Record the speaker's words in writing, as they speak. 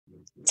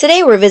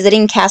Today we're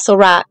visiting Castle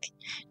Rock.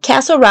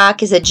 Castle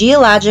Rock is a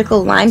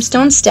geological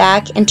limestone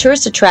stack and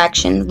tourist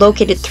attraction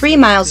located 3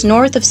 miles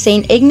north of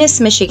St.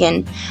 Ignace,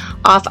 Michigan,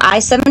 off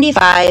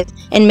I-75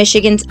 in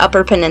Michigan's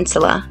Upper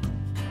Peninsula.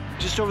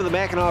 Just over the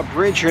Mackinac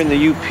Bridge here in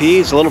the UP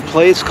is a little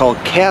place called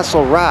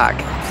Castle Rock.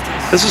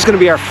 This is going to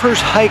be our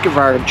first hike of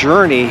our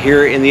journey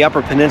here in the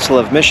Upper Peninsula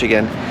of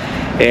Michigan.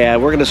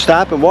 And we're going to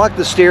stop and walk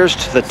the stairs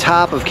to the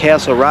top of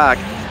Castle Rock.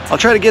 I'll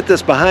try to get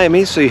this behind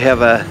me so you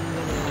have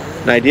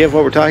an idea of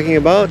what we're talking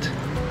about.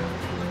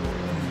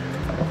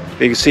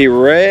 You can see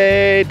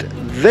right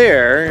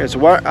there is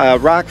a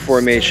rock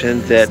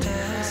formation that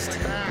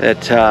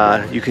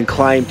you can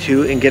climb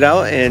to and get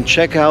out and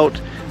check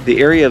out the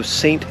area of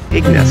St.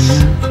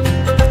 Ignace.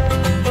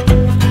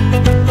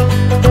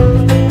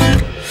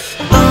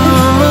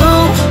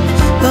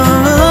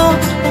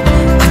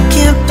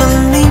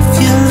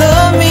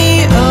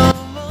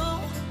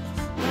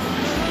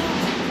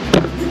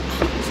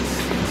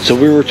 So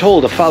we were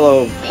told to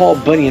follow Paul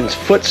Bunyan's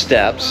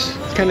footsteps.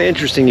 It's kind of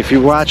interesting if you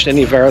watched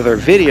any of our other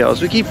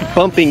videos. We keep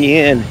bumping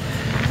in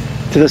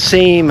to the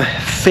same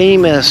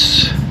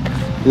famous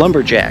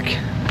lumberjack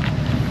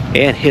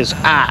and his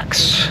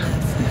ox.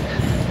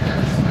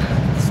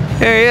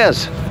 There he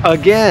is,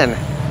 again.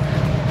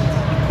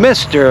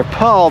 Mr.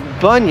 Paul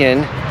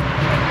Bunyan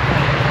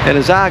and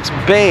his ox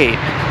Babe.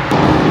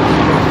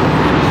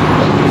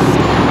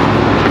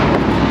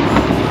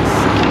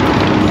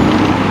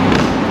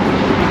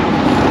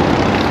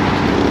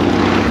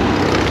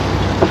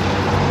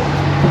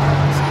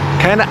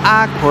 Kind of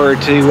awkward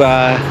to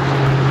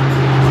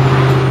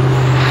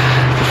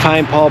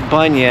find Paul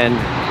Bunyan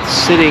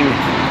sitting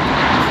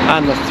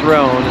on the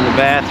throne in the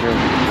bathroom,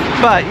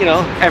 but you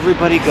know,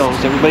 everybody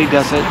goes, everybody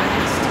does it,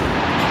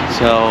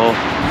 so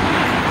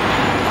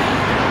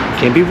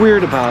can't be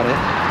weird about it.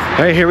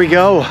 All right, here we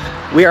go.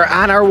 We are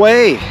on our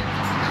way,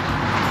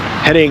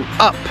 heading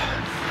up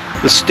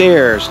the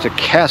stairs to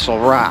Castle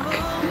Rock.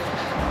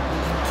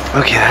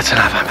 Okay, that's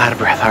enough. I'm out of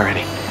breath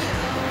already.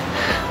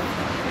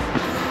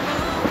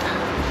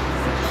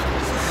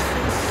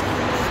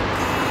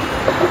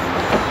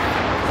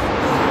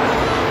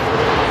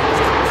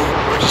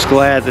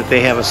 Glad that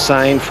they have a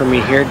sign for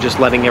me here just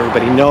letting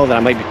everybody know that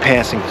I might be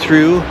passing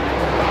through.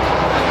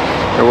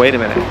 Or wait a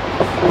minute,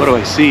 what do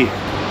I see?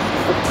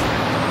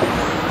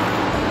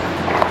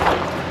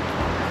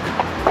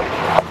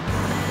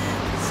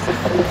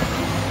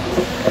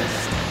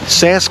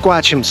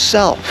 Sasquatch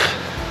himself.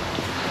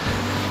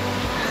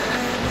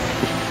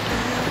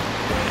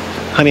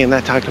 Honey, I'm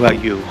not talking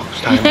about you.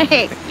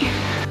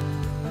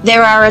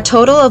 There are a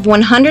total of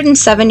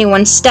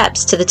 171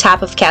 steps to the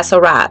top of Castle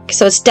Rock,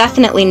 so it's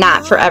definitely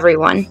not for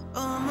everyone.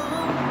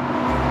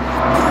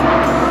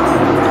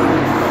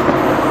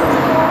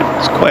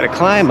 It's quite a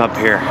climb up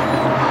here.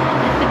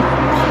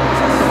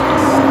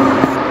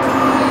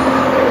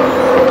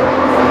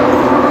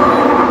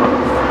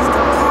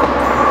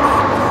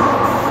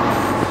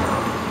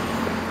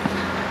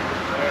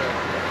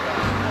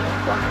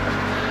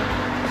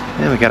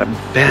 Man, we got a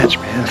bench,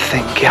 man,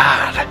 thank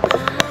God.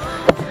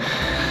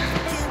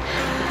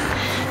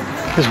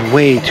 There's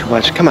way too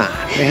much. Come on,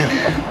 man.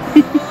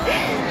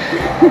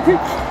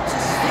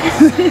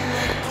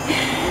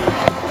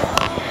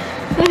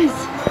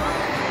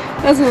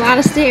 That's a lot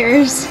of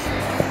stairs.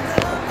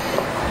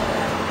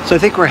 So I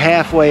think we're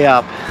halfway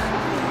up.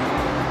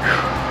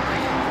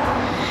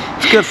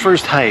 It's a good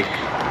first hike.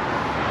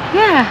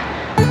 Yeah.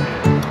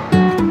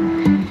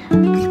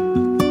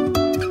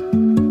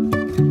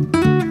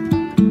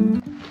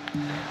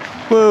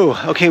 Whoa,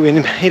 okay, we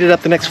made it up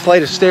the next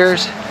flight of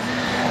stairs.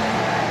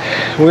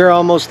 We're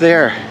almost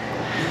there.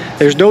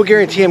 There's no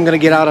guarantee I'm gonna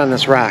get out on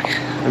this rock.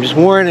 I'm just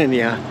warning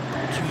you.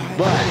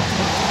 But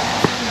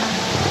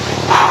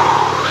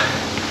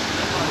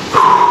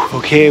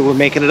okay, we're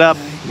making it up.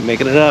 We're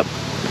making it up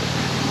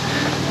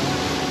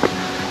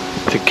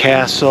to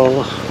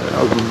Castle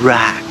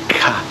Rock.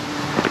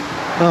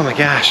 Oh my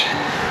gosh.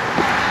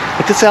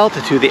 At this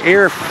altitude, the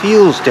air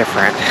feels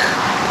different.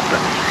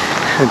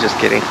 I'm just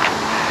kidding.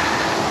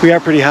 We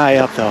are pretty high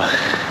up though.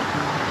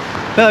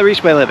 Well, I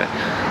reached my limit.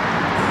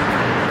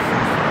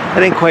 I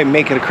didn't quite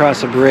make it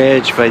across the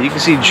bridge, but you can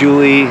see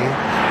Julie.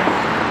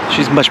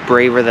 She's much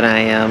braver than I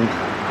am.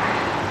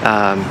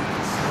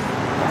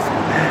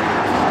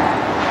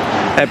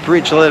 That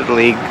bridge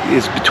literally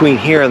is between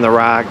here and the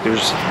rock.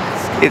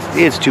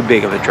 It's too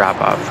big of a drop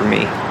off for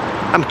me.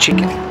 I'm a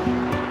chicken.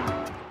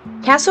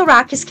 Castle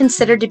Rock is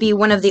considered to be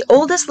one of the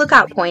oldest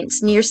lookout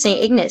points near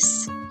St.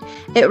 Ignace.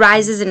 It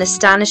rises an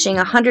astonishing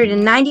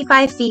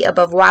 195 feet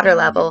above water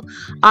level,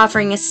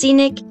 offering a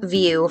scenic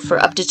view for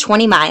up to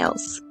 20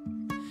 miles.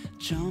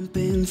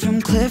 Jumping from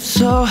cliffs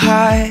so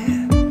high,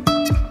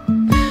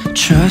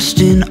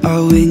 trusting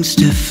our wings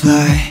to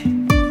fly.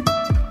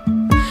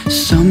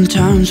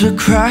 Sometimes we're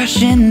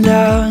crashing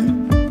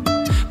down,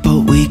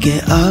 but we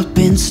get up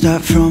and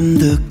start from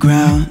the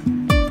ground.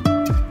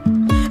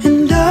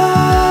 And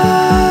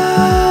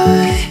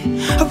I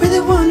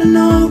really wanna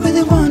know,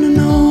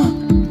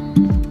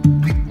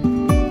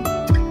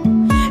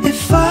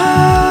 if I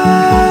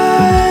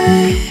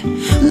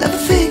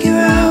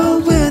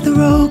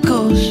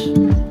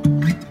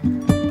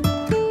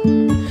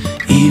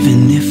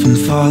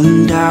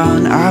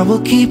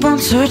keep on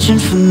searching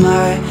for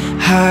my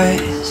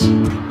highs.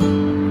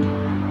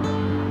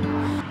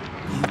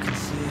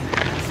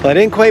 Well, I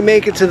didn't quite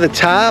make it to the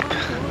top.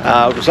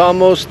 It was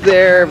almost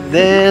there.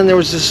 Then there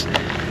was this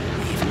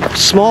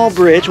small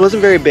bridge.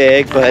 Wasn't very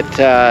big, but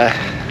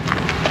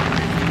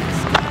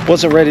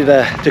wasn't ready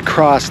to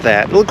cross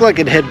that. It looked like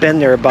it had been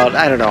there about,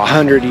 I don't know,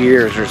 100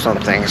 years or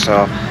something.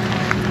 So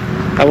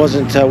I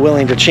wasn't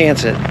willing to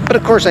chance it. But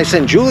of course, I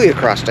sent Julie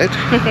across it.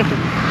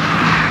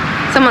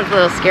 Someone's a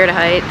little scared of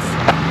heights.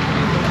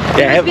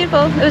 Yeah, it was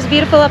beautiful. It was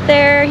beautiful up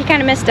there. He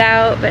kind of missed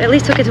out, but at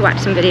least we'll get to watch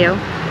some video.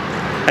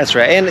 That's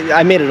right, and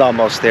I made it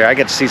almost there. I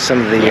got to see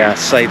some of the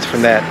sights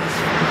from that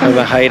from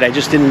the height. I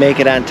just didn't make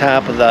it on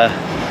top of the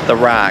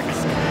rock,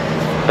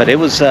 but it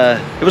was a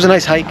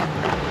nice hike,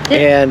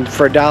 and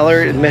for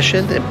 $1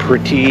 admission,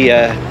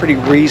 pretty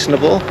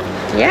reasonable.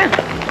 Yeah.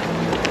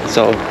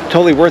 So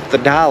totally worth the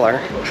 $1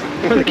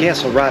 for the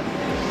Castle Rock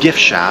gift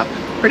shop.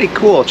 Pretty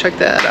cool. Check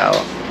that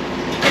out.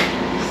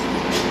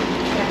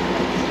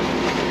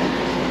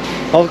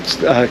 All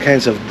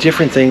kinds of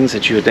different things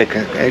that you would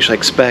actually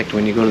expect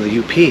when you go to the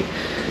UP.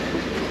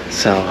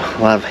 So a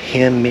lot of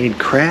handmade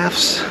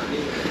crafts,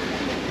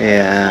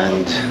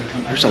 and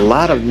there's a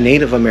lot of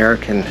Native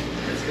American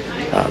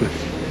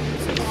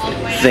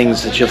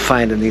things that you'll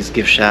find in these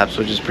gift shops,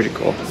 which is pretty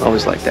cool.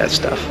 Always like that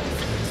stuff.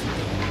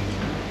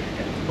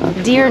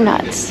 Deer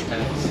nuts.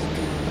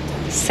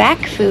 Sack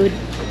food.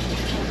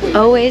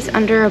 Always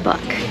under $1.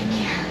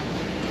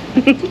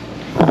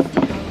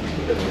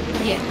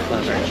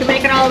 Did you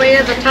make it all the way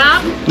to the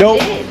top? Nope.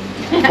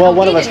 Well,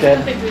 one of us did.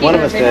 One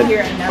of us did.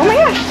 Oh my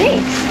gosh,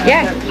 thanks.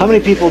 Yeah. How many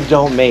people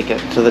don't make it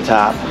to the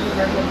top?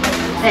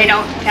 They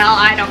don't tell,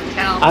 I don't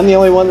tell. I'm the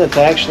only one that's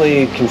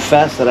actually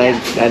confessed that I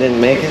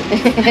didn't make it.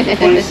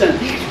 20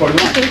 cents.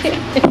 41.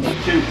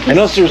 I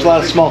noticed there was a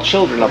lot of small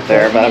children up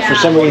there, but for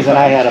some reason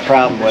I had a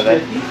problem with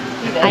it.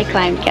 I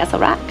climbed Castle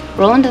Rock.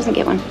 Roland doesn't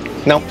get one.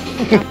 No.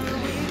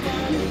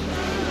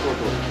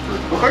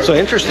 So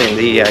interesting,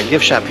 the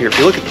gift shop here. If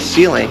you look at the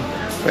ceiling,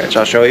 which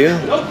I'll show you,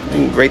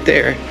 right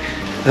there,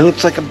 it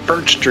looks like a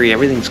birch tree.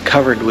 Everything's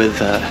covered with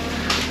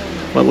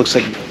what looks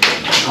like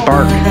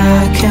bark.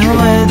 I can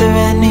weather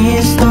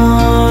any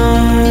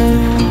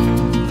storm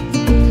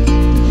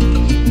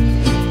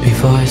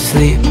before I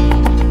sleep.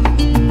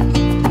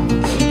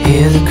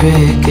 Hear the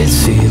crickets,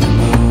 see the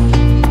moon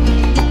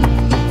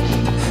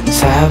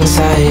side by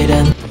side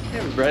and Hey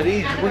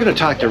everybody, we're going to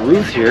talk to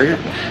Ruth here.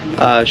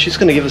 She's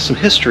going to give us some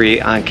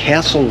history on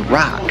Castle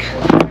Rock.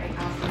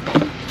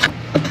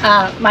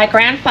 My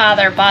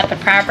grandfather bought the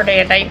property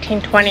in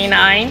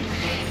 1929,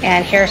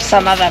 and here's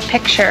some of the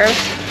pictures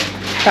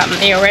from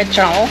the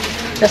original.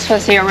 This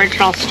was the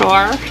original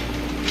store,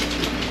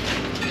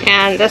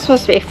 and this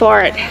was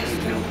before it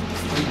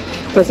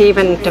was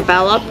even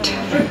developed.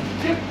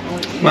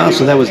 Wow,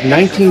 so that was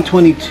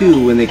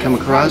 1922 when they come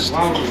across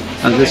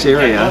this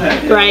area.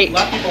 Right.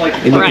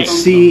 And you Right. can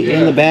see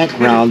in the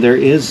background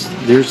there's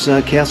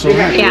Castle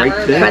Rock Yeah,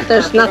 right there. but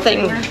there's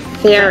nothing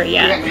there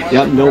yet.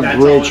 Yep, no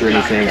bridge or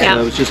anything. Yeah. So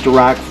it was just a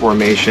rock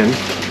formation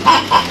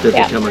that they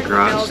Yeah. come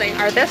across.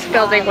 This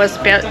building was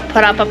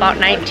put up about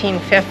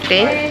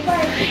 1950,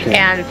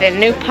 and the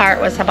new part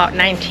was about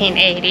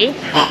 1980.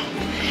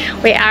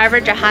 We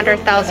average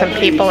 100,000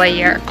 people a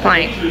year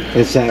climb.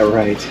 Is that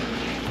right?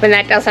 And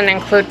that doesn't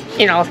include,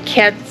 you know,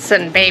 kids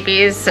and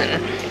babies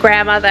and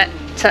grandma that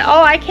said,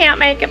 oh, I can't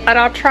make it, but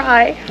I'll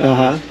try.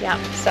 Uh-huh. Yeah,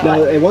 Now,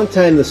 so at one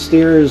time the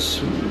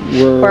stairs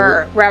were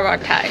we're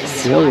railroad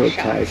ties. railroad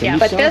ties. and Yeah, you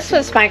but saw- this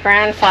was my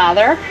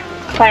grandfather,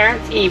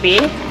 Clarence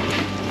Eby.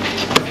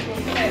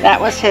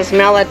 That was his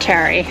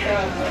military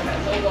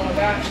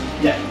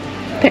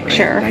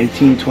picture.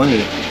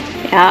 1920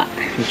 Yeah,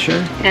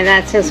 picture. and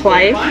that's his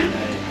wife.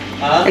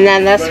 And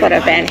then this would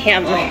have been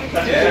him.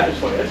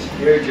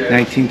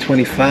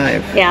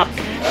 1925. Yep.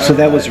 So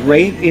that was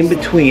right in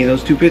between,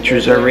 those two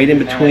pictures are right in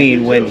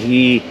between when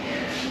he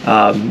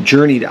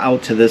journeyed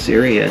out to this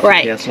area, to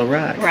Right. Castle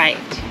Rock. Right.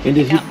 And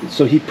did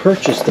so he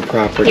purchased the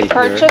property He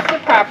purchased the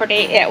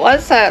property. It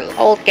was an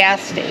old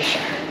gas station.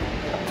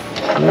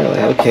 here. Really?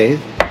 Okay.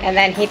 And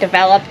then he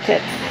developed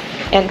it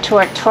into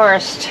a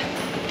tourist.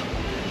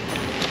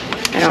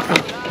 I don't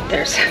know.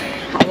 There's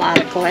a lot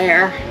of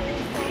glare.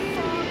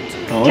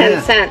 Oh, 10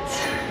 yeah. cents.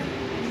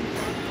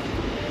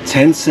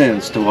 10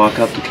 cents to walk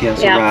up to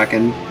Castle Yeah. Rock.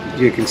 And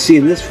you can see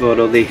in this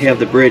photo they have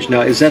the bridge.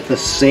 Now, is that the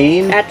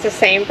same That's the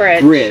same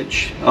bridge.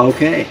 bridge?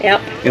 Okay. Yep.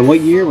 And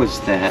what year was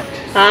that?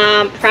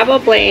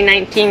 Probably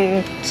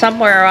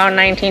somewhere around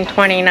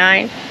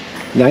 1929.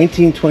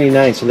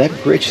 1929. So that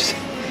bridge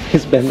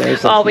has been there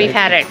since. Oh, we've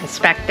had it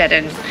inspected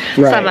and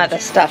Right. some of the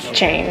stuff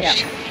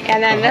changed.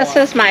 And then this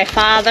is my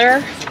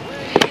father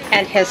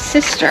and his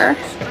sister,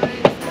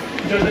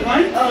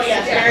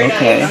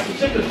 Okay.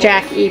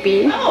 Jack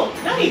Eby,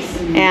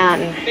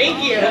 and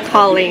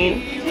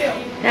Colleen.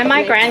 And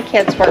my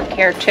grandkids work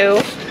here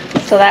too,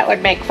 so that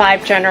would make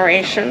 5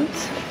 generations.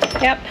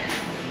 Yep.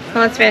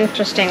 Well, it's been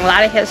interesting. A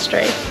lot of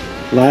history.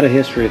 A lot of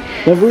history.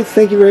 Well, Ruth,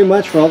 thank you very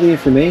much for all the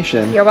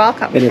information. You're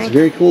welcome. And it's Thank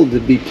very cool to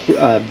be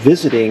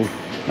visiting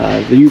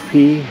the UP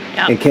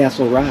and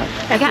Castle Rock.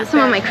 I got some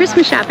of my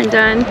Christmas shopping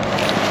done.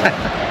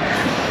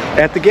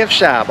 At the gift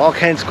shop, all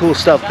kinds of cool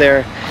stuff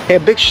there. Hey, a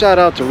big shout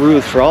out to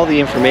Ruth for all the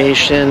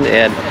information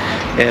and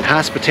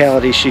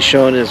hospitality she's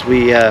shown as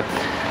we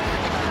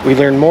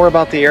learn more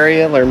about the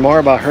area, learn more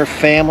about her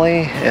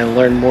family, and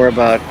learn more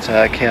about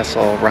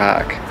Castle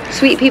Rock.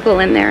 Sweet people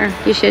in there.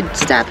 You should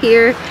stop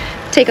here,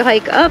 take a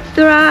hike up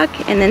the rock,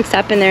 and then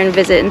stop in there and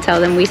visit and tell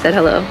them we said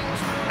hello.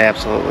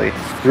 Absolutely.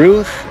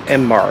 Ruth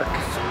and Mark.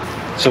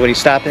 So when you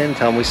stop in,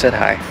 tell them we said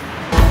hi.